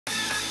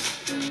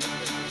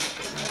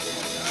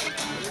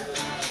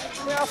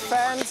There are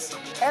fans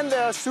and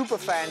there are super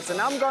fans, and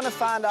I'm gonna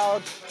find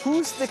out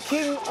who's the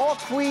king or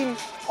queen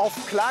of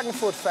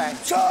Klagenfurt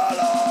fans.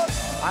 Charlotte!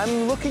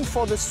 I'm looking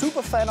for the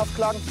super fan of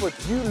Klagenfurt.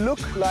 You look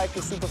like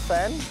a super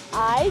fan.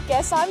 I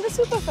guess I'm the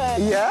super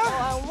fan. Yeah?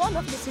 Oh, I'm one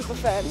of the super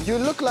fans. You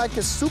look like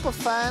a super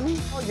fan.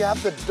 Oh, you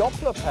have the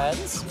Doppler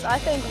pants. I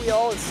think we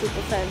all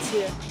super fans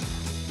here.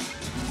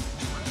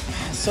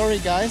 Sorry,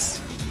 guys.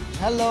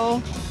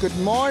 Hello. Good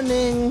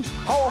morning.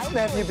 How often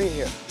have you been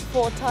here?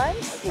 4 times.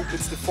 I think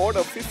it's the 4th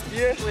or 5th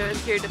year. We're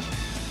here the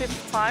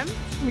 5th time.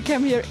 We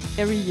come here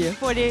every year.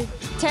 For the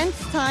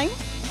 10th time.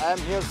 I'm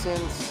here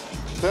since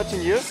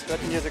 13 years.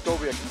 13 years ago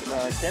we were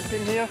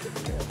camping here,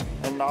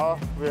 and now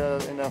we're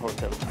in a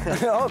hotel.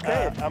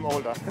 Okay. I'm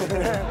older.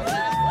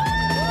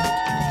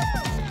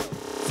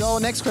 So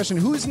next question,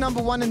 who's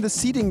number 1 in the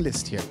seeding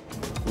list here?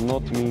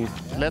 Not me.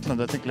 Lettland,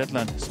 I think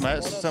Lettland.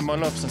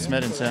 Samolovs and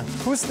Smedins, yeah.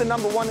 Who's the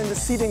number 1 in the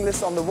seeding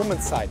list on the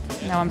women's side?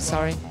 No, I'm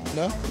sorry.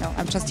 No? No,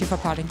 I'm just here for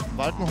partying.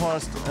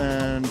 Walkenhorst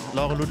and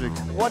Laura Ludwig.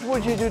 What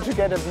would you do to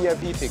get a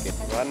VIP ticket?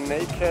 Run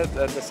naked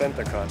at the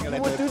center card. You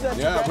would do that?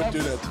 Yeah, I would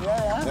do that.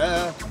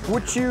 Yeah.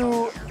 Would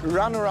you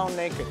run around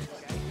naked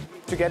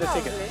to get a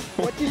ticket?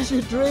 What did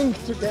you drink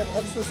to get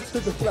access to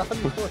the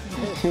Klagenfurt?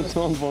 You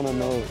don't want to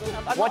know.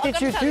 What did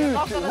you do? I'm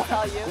not gonna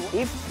tell you.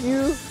 If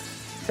you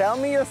tell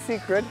me your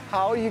secret,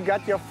 how you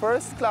got your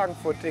first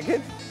Klagenfurt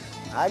ticket,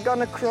 I'm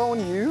gonna crown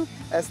you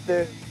as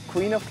the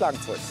Queen of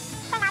Klagenfurt.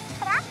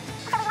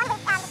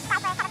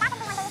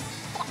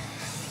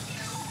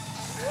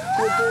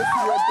 With this,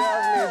 you're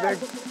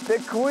definitely the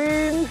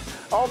Queen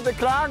of the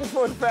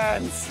Klagenfurt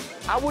fans.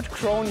 I would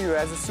crown you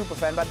as a super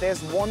fan, but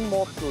there's one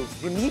more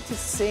proof. You need to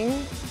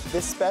sing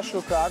this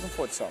special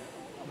Klagenfurt song.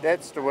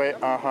 That's the way,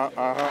 Man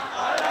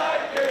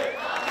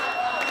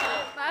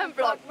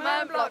block,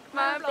 man block,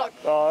 man block.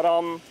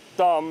 Da-dum,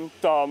 dum,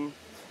 dum.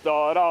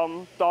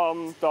 Da-dum,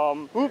 dum,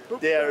 dum. Whoop,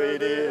 there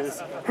it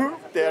is. Whoop,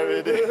 there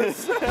it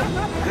is.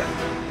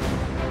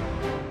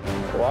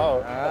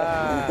 Wow.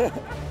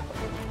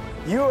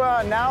 You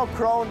are now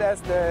crowned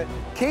as the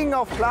King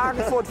of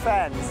Klagenfurt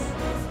fans.